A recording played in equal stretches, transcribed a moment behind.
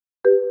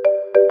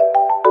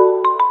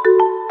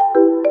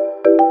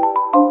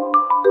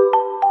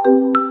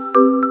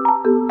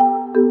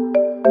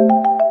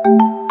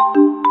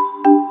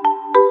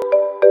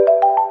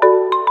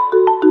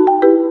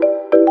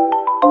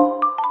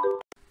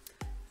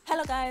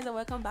Hello guys, and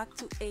welcome back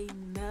to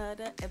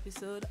another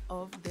episode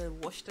of the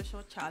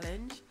Worcestershire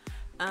challenge.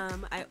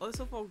 I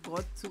also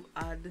forgot to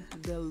add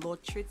the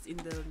lot traits in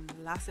the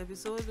last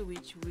episode,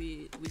 which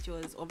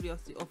was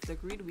obviously off the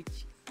grid,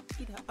 which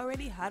it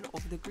already had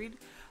off the grid,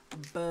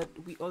 but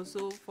we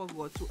also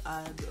forgot to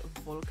add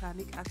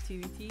volcanic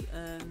activity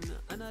and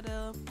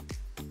another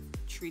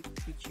trait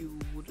which you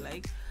would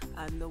like,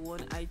 and the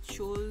one I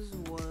chose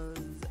was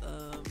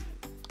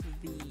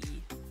the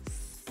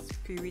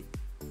spirit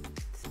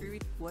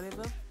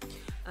whatever.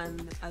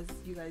 And as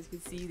you guys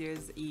can see,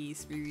 there's a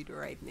spirit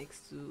right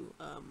next to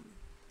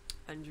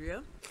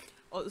Andrea.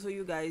 Also,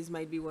 you guys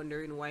might be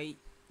wondering why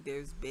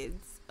there's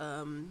beds.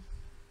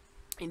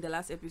 In the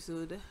last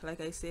episode,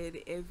 like I said,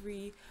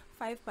 every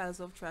 5 piles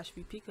of trash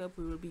we pick up,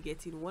 we will be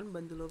getting 1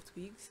 bundle of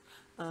twigs.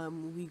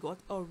 We got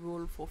a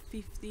roll for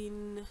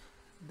 15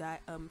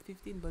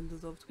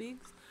 bundles of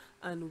twigs,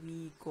 and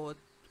we got,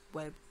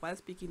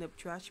 whilst picking up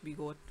trash, we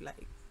got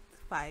like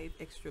 5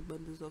 extra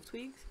bundles of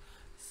twigs.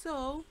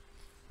 So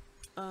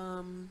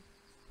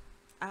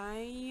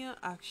I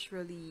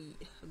actually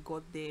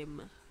got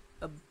them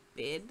a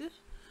bed.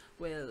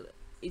 Well,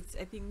 it's,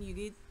 I think you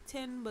get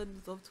 10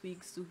 bundles of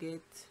twigs to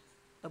get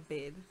a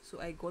bed,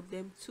 so I got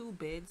them 2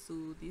 beds.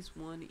 So this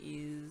one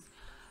is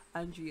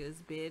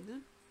Andrea's bed.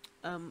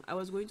 I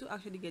was going to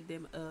actually get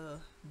them a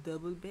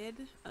double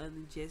bed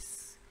and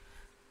just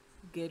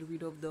get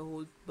rid of the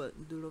whole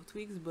bundle of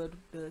twigs, but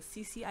the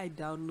CC I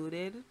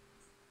downloaded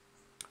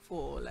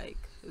for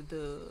like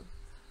the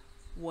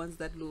ones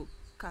that look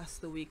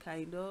castaway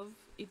kind of,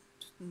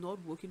 it's not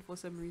working for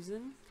some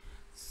reason.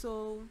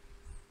 So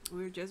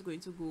we're just going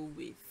to go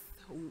with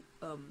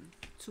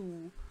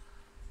two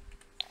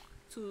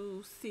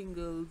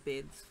single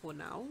beds for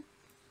now.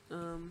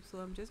 So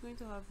I'm just going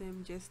to have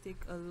them just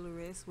take a little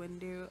rest when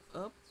they're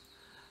up.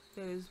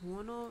 There's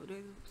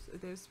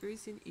there's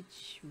spirits in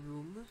each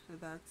room.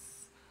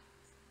 That's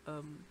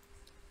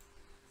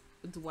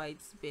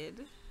Dwight's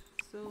bed.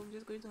 So I'm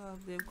just going to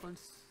have them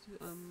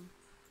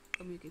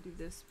communicate with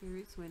the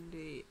spirits when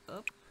they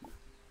up.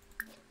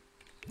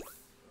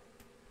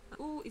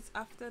 Oh, it's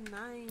after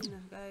 9,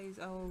 guys.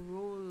 Our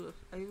roll,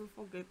 I even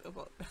forget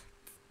about that.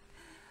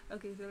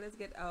 Okay, so let's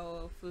get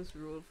our first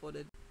roll for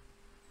the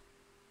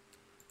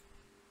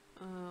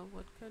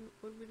what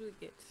will we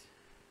get?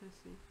 Let's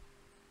see.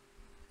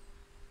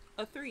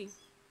 A 3.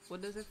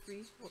 What does a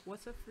 3?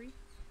 What's a 3?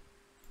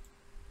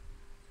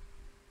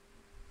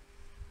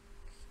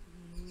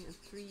 Okay, a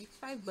 3.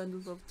 5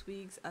 bundles of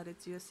twigs added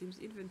to your Sims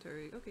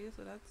inventory. Okay,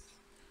 so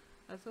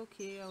that's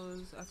okay. I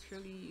was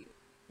actually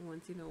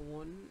wanting a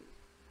 1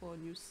 for a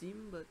new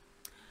sim, but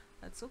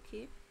that's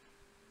okay.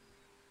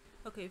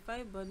 Okay,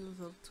 5 bundles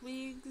of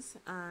twigs,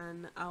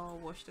 and our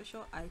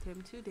Worcestershire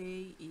item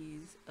today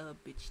is a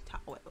beach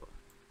towel.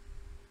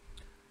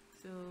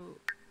 So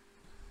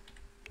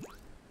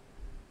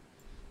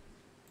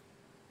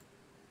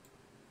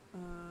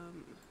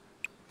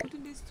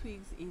putting these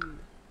twigs in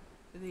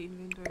the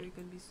inventory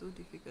can be so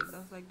difficult.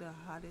 That's like the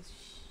hardest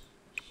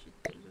shit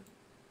to do.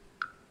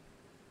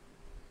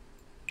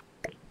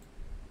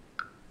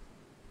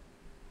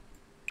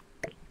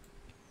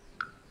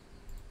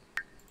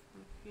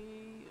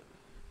 Okay,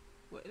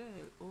 what the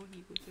hell? Oh,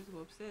 he could just go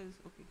upstairs.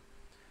 Okay.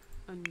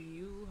 And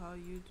you, how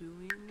you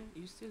doing?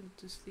 You still need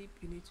to sleep,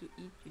 you need to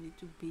eat, you need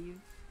to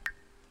bathe.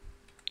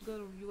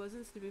 Girl, you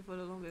wasn't sleeping for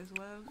the longest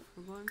while.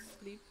 Go and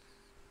sleep.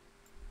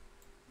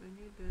 When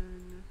you're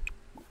done,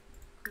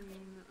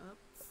 clean up,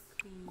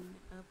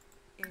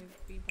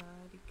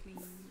 everybody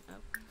clean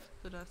up.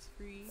 So that's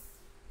free.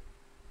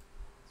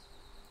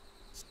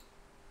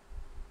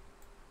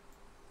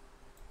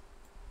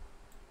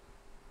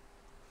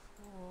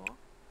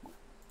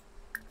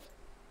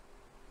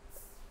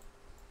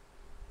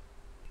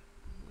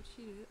 What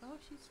she do? Oh,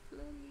 she's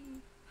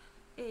flirty.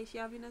 Hey, she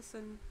having a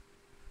son.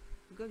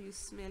 Girl, you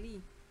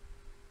smelly.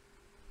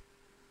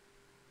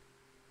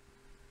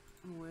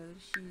 Well,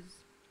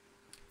 she's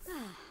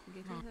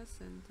getting her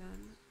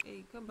suntan.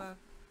 Hey, come back.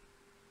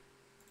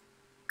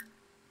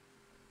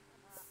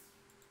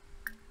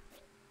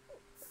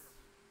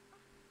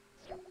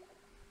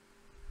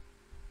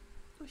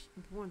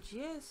 Oh,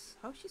 yes.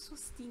 How she so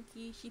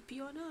stinky? She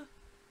pee on her.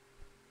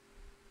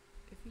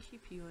 If she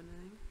pee on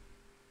her.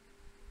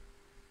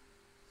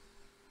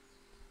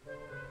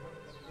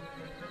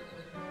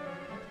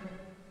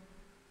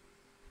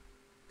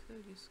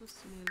 God, you're so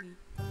smelly.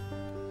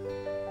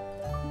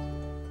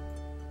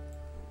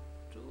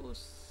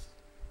 Those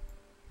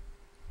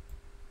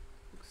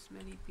look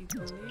smelly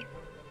people, eh?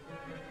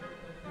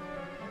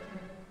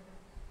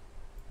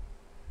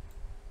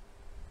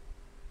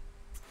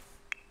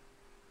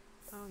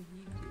 How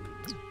he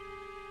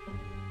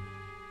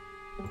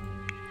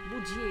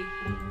doing?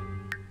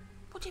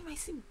 Bujie might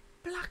seem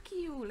black,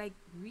 you like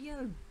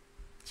real.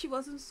 She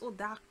wasn't so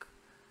dark.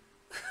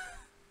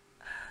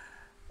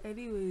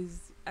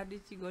 Anyways, I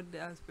think she got the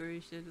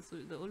aspiration, so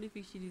the only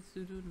thing she needs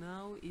to do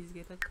now is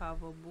get a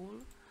carver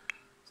bowl.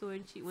 So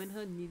when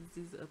her needs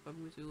is up, I'm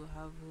going to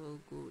have her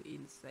go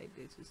inside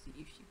there to see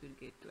if she could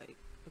get like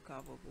a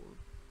carver bowl.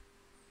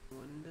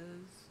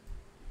 Wonders.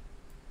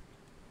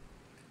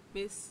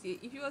 Miss,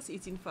 if you was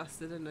eating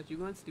faster than that, you're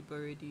going to sleep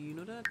already. You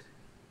know that?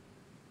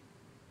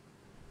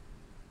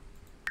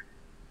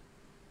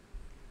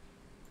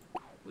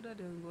 Would I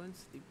then go and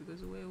sleep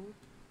because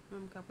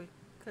I'm cut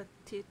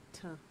it.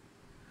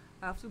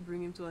 I have to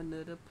bring him to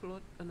another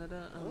plot,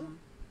 another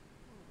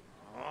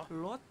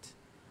lot,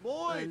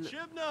 Boy, and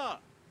Chibna!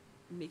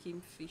 make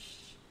him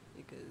fish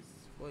because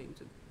for him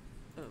to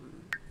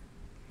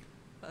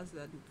pass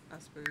that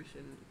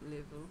aspiration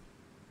level.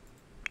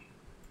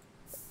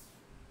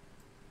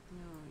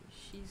 No,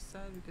 she's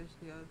sad because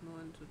she has no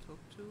one to talk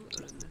to,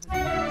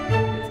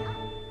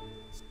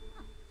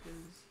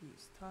 because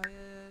he's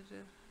tired.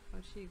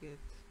 What she get?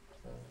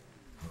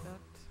 That.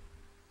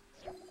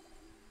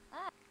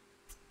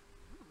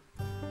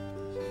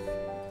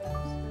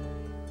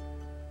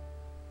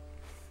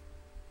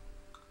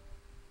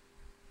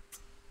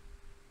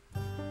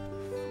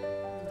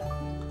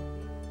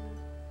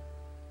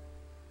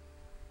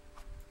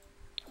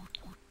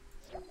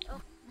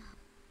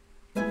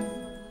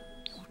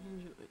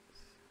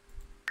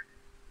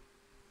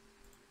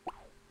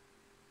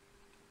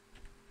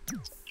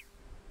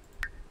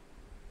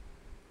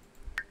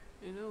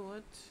 You know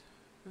what?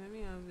 Let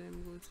me have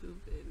them go to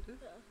bed.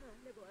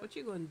 What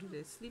you gonna do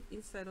there? Sleep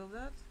inside of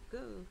that?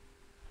 Go.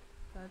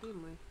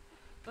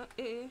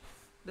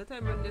 The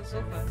time running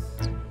so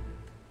fast.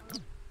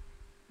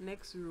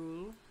 Next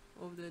rule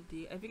of the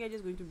day. I think I'm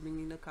just going to bring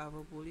in a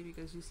carver bully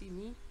because you see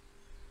me.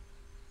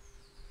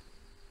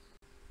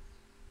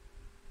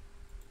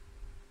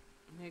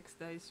 Next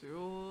dice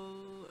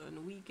roll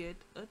and we get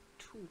a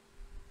 2.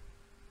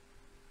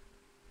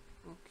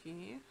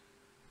 Okay.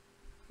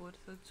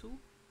 What's a 2?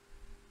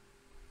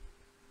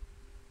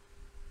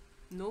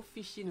 No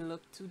fishing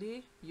luck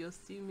today. You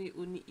still may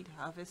only eat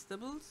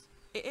harvestables.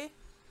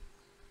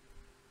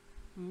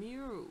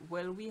 Mirror.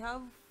 Well, we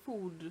have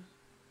food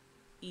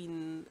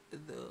in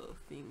the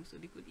thing, so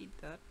they could eat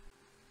that.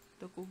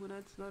 The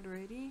coconut's not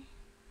ready.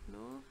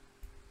 No.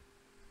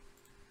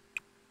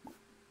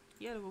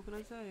 Yeah, the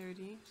coconuts are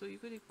ready, so you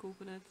could eat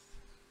coconuts.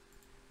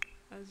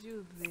 As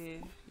you're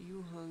there,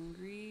 you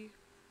hungry?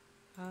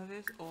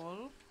 Harvest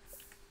all.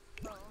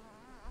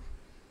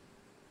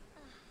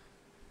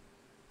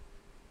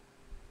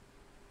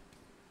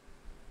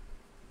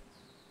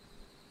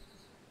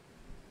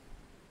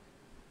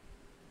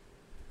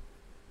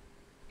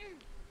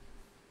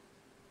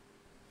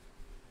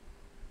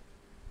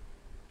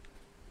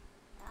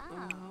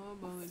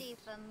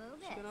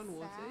 Chicken on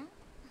water.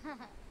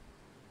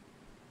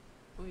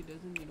 Oh, it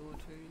doesn't need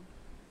watering.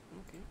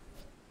 Okay.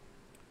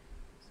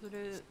 So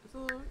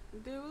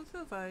they will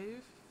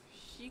survive.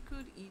 She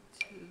could eat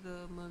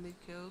the mermaid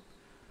kelp,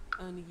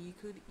 and he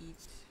could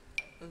eat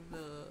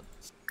the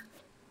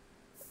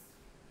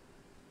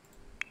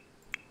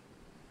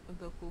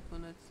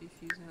coconuts if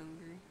he's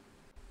hungry.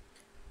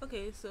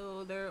 Okay,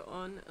 so they're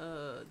on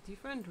a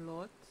different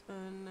lot,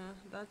 and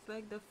that's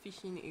like the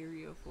fishing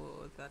area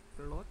for that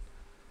lot.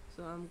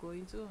 So I'm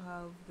going to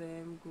have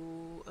them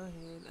go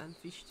ahead and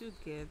fish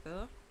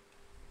together,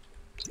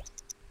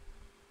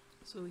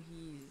 so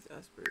his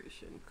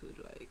aspiration could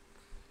like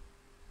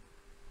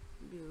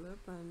build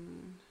up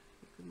and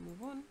he could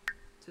move on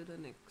to the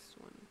next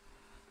one.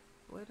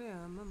 Where they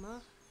are,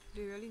 mama?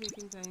 They really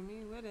taking time,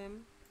 eh? Where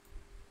them?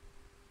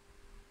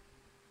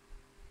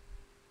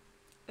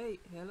 Hey,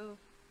 hello.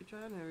 You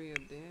try and hurry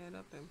up there. I don't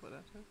have time for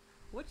that, huh?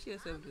 What's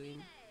yourself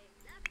doing?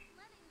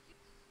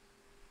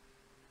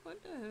 What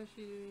the hell is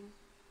she doing?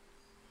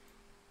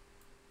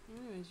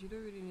 Anyways, you don't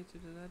really need to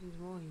do that. It's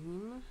more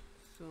him.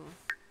 So,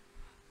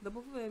 the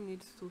both of them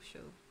need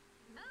social.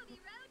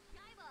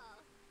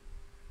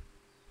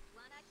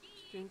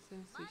 Strange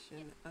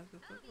sensation as the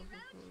top of the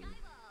hole.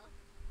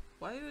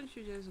 Why don't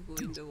you just go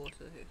in the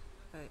water here?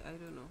 I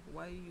don't know.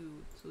 Why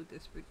you so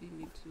desperately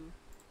need to.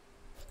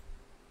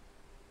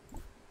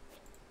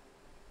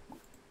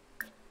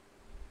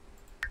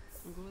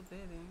 Go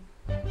there then.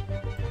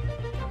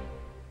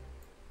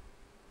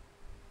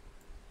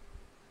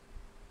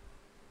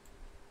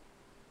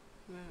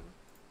 Wow.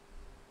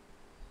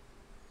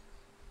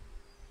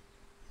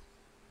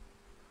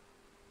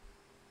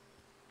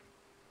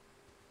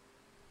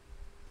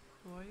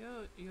 Why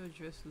your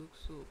dress looks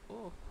so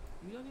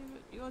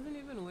you wasn't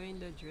even wearing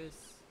the dress.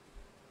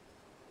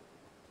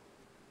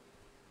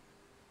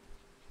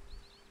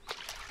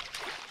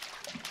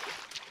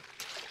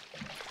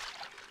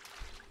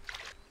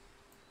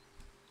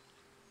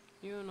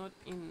 You're not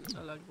in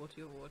a large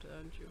body of water,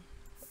 aren't you?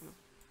 No.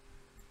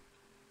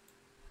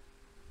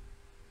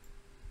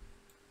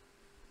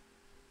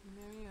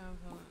 There we have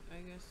her,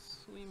 I guess,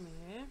 swim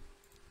here.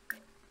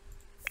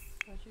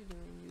 What you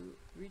doing? You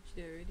reach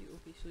there already?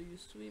 Okay, so you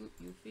swim,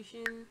 you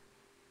fishing.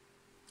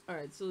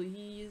 Alright, so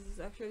he is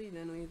actually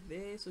done with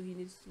there, so he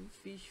needs to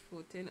fish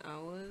for 10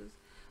 hours.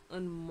 A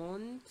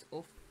month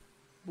of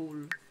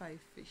bowl 5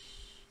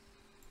 fish.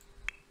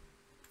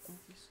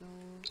 Okay, so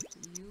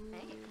you, my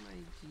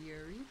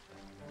dearie.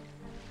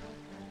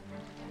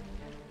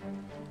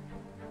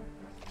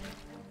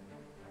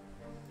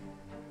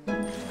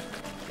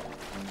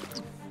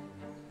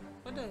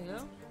 What the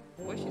hell?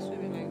 Why is she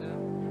swimming like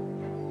that?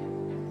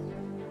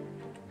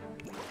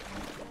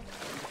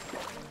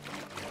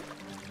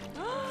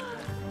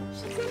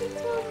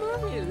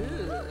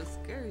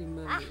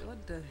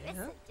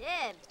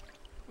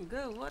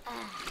 Girl, what?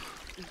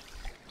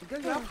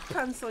 Girl, you have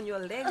pants on your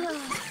legs,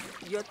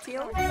 your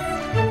tail.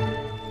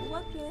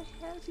 What the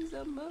hell? She's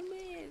a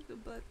mermaid,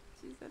 but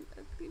she's an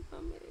ugly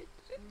mermaid.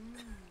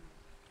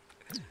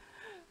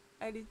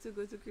 I need to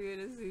go to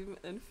Creative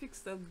and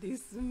fix up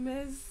this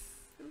mess.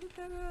 Look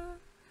at her.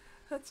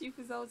 Her teeth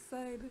is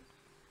outside.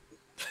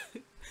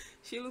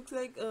 She looks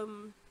like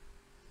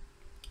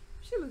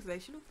she looks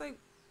like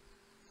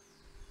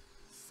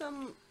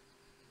some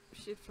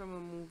shit from a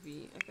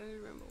movie. I can't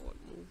remember what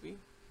movie.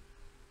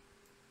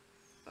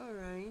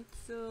 Alright,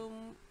 so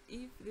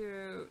if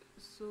they're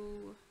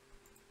so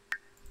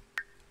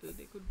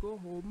they could go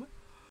home.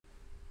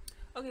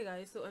 Okay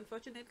guys, so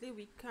unfortunately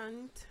we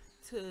can't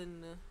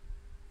turn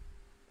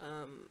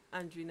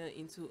Andrina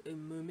into a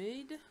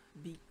mermaid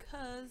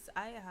because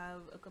I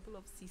have a couple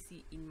of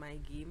CC in my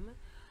game.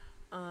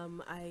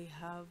 I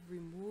have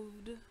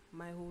removed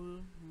my whole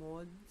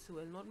mods,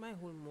 well not my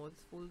whole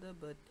mods folder,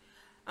 but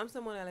I'm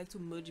someone I like to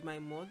merge my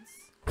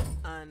mods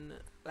and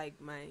like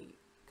my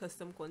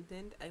custom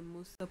content. I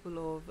moved a couple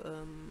of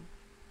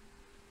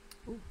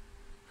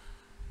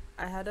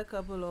I had a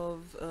couple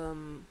of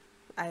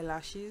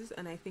eyelashes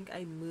and I think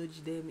I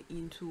merged them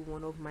into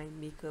one of my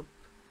makeup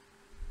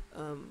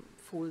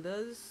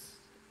folders,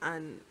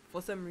 and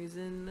for some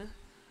reason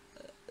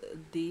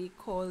they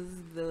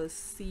cause the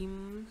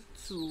seam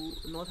to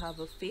not have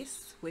a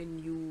face when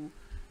you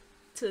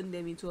turn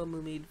them into a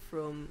mermaid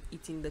from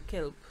eating the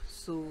kelp,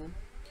 so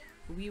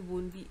we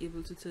won't be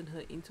able to turn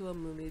her into a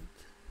mermaid,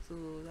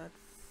 so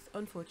that's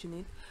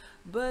unfortunate.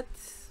 But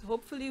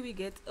hopefully we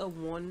get a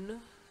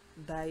 1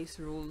 dice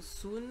roll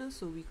soon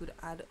so we could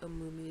add a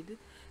mermaid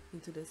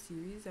into the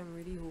series. I'm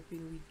really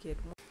hoping we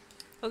get one.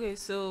 Okay,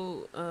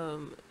 so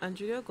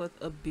Andrea got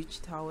a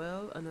beach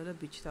towel, another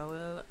beach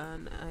towel,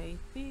 and I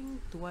think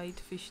Dwight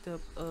fished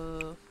up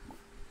a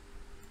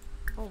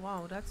oh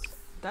wow,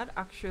 that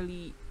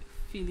actually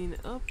filling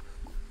up.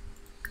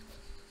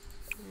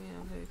 We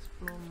have to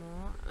explore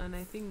more. And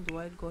I think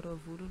Dwight got a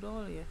voodoo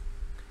doll. Yeah,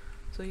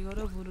 so he got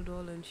a voodoo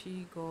doll and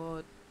she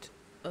got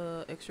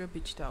extra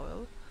beach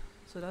towel,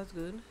 so that's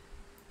good.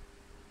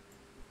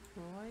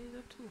 Why is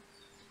that 2?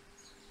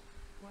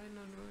 Why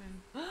not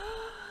ruin?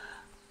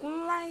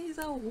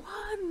 Liza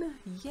 1!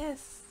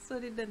 Yes! So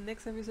in the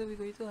next episode we're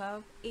going to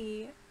have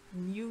a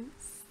new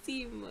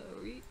sim,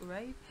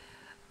 right?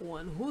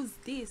 One. Who's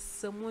this?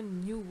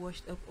 Someone new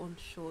washed up on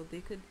shore.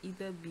 They could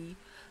either be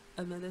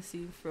another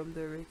sim from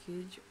the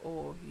wreckage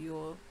or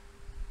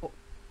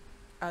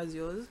as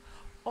yours,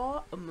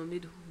 or a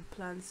mermaid who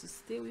plans to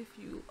stay with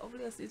you.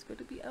 Obviously it's going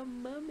to be a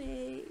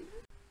mermaid.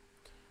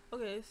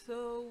 Okay,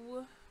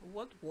 so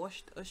what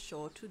washed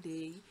ashore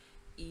today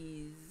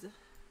is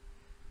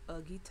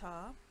a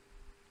guitar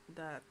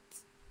that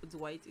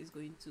Dwight is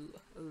going to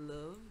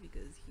love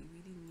because he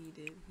really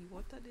needed. He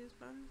watered his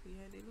plants.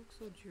 Yeah, they look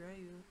so dry.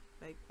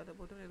 Like at the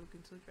bottom, they're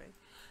looking so dry.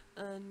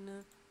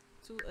 And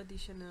 2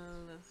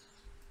 additional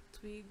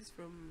twigs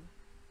from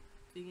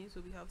thingy.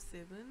 So we have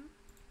 7.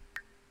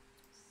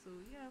 So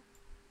yeah,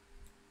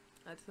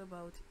 that's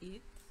about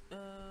it.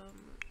 Let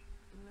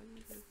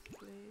me just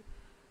play.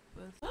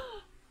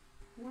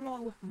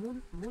 Well,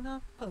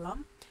 Mua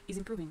Pel'Am is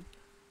improving.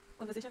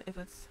 Conservation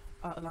efforts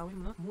are allowing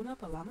Mua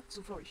Pel'Am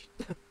to flourish.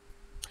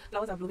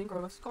 Flowers are blooming,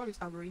 corals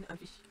are growing, and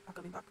fish are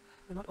coming back.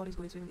 But not all is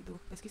going swimmingly though.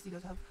 Pesky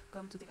seagulls have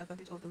come to take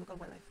advantage of the local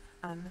wildlife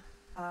and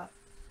are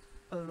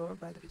allured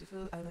by the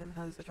beautiful island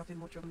has attracted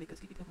more troublemakers.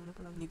 Keep it up, Mua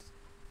Pel'Am needs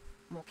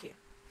more care.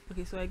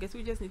 Okay, so I guess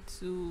we just need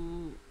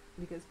to,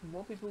 because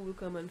more people will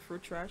come and throw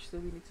trash, so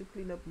we need to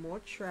clean up more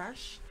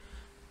trash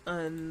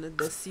and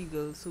the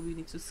seagulls. So we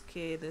need to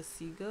scare the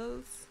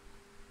seagulls.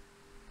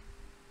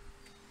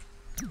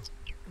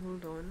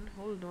 Hold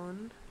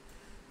on.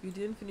 You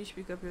didn't finish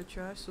pick up your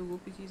trash, so go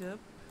pick it up.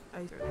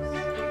 Alright,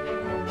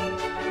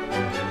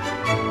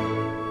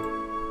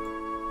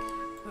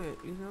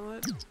 you know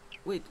what?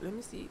 Wait, let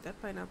me see. That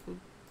pineapple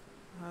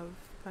have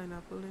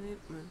pineapple in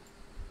it, man.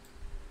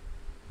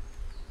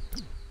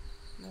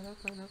 Another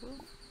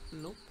pineapple?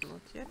 Nope,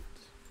 not yet.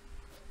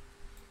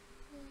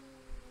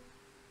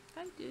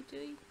 Hi,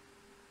 JJ.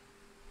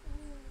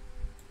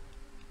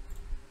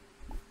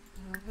 I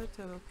have her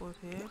teleport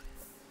here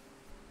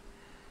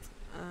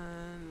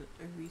and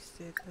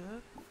reset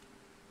her.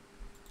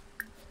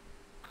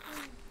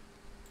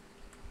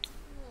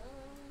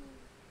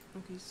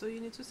 Okay, so you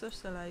need to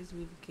socialize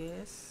with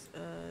guests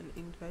and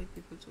invite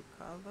people to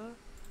cover.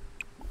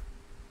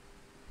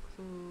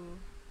 So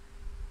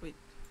wait,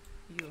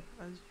 you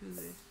as you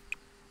there.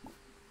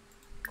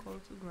 Call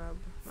to grab.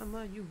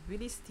 Mama, you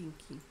really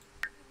stinky.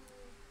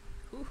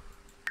 Ooh.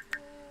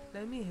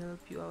 Let me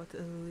help you out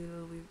a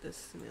little with the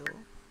smell.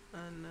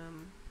 And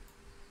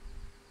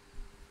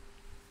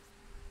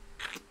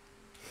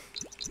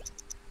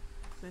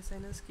my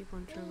sinus keep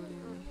on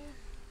troubling me.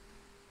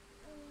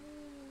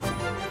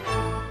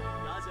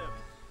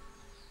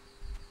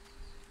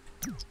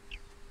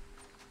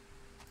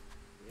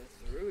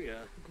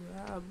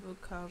 Grab a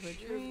cover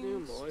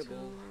drink. 2,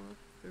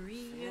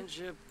 3.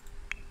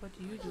 What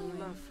are you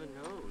doing?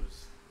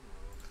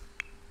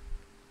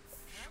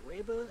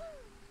 Schwebe,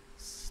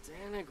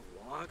 Stanek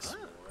walks,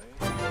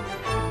 boy.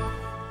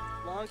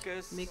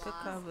 Lonkus. Make a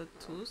cover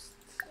toast.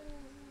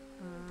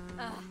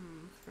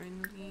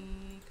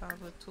 Friendly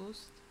cover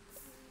toast.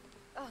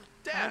 I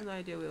have no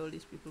idea where all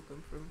these people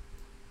come from.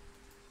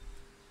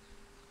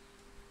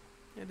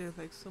 Yeah, there's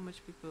like so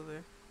much people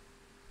there.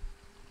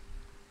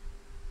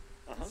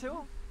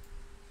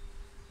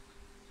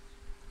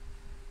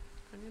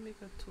 Can you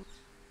make a toast?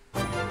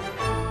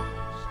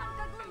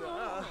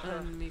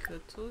 And make a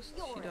toast. She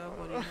don't have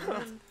one in her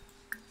hand.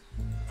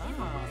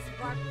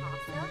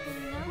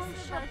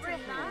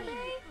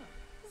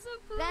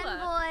 Ben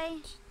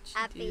boy,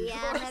 happy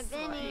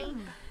Anabini,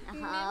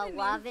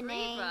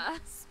 Wavine,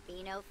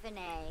 Spino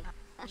Fine.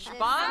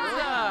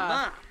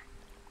 Spanza!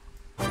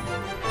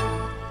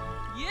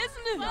 Yes, so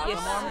you guys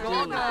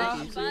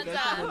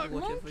can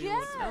watch it for you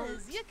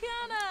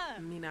now.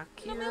 Mina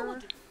care.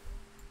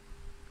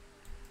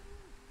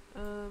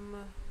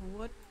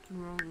 What's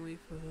wrong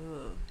with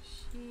her?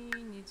 She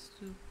needs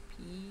to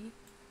pee.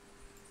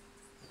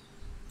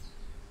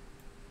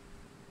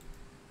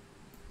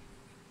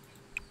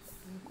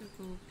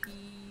 Go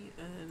pee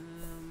and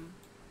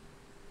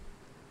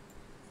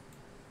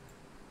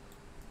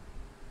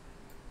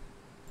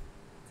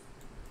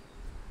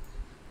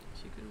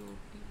she can go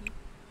pee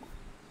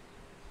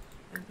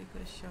and take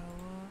a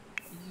shower.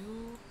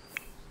 You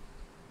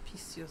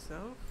piss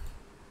yourself.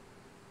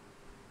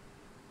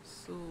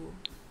 So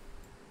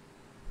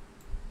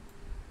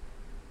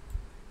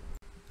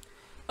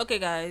okay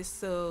guys,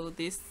 so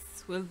this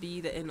will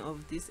be the end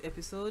of this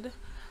episode.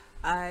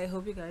 I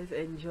hope you guys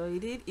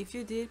enjoyed it. If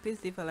you did,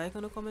 please leave a like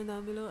and a comment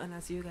down below, and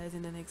I'll see you guys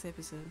in the next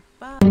episode.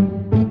 Bye.